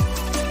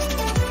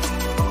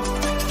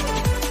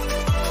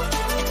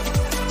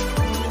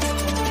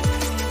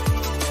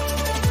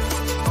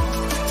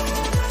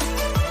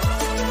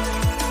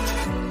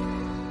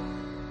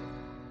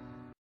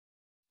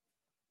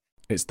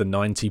 It's the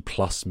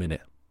 90-plus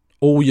minute.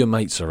 All your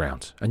mates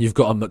around, and you've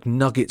got a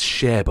McNuggets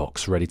share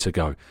box ready to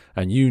go,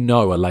 and you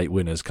know a late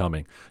winner's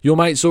coming. Your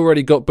mate's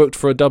already got booked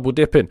for a double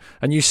dipping,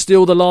 and you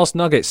steal the last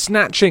nugget,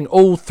 snatching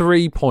all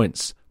 3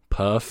 points.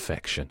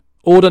 Perfection.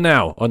 Order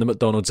now on the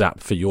McDonald's app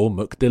for your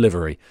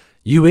McDelivery.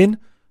 You in?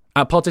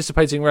 At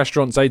participating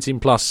restaurants, 18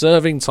 plus,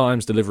 serving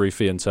times, delivery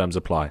fee and terms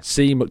apply.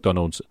 See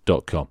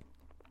mcdonalds.com.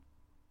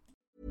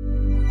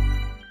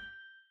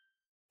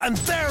 And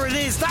there it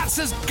is, that's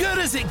as good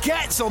as it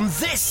gets on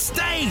this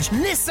stage.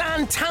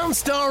 Nissan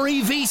Townstar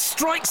EV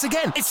strikes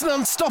again. It's an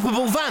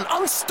unstoppable van,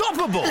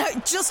 unstoppable.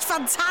 Look, just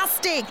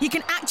fantastic. You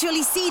can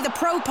actually see the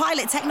Pro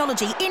Pilot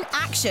technology in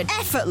action.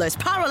 Effortless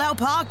parallel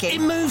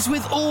parking. It moves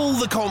with all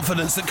the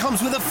confidence that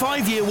comes with a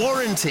 5-year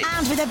warranty.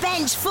 And with a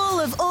bench full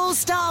of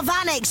all-star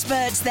van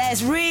experts,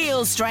 there's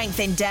real strength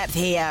in depth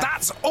here.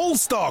 That's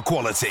all-star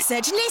quality.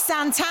 Search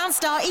Nissan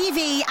Townstar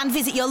EV and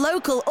visit your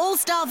local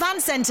all-star van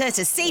centre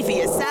to see for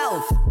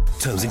yourself.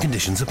 Terms and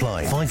conditions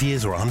apply. 5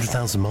 years or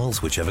 100,000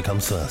 miles, whichever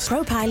comes first.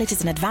 Pro Pilot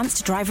is an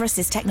advanced driver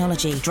assist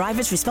technology.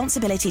 Driver's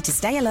responsibility to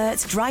stay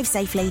alert, drive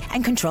safely,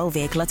 and control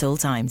vehicle at all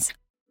times.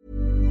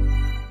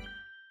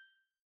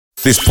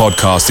 This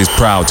podcast is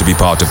proud to be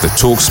part of the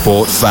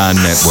TalkSport Fan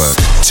Network.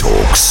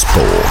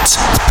 TalkSport.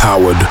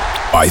 Powered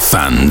by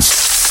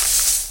fans.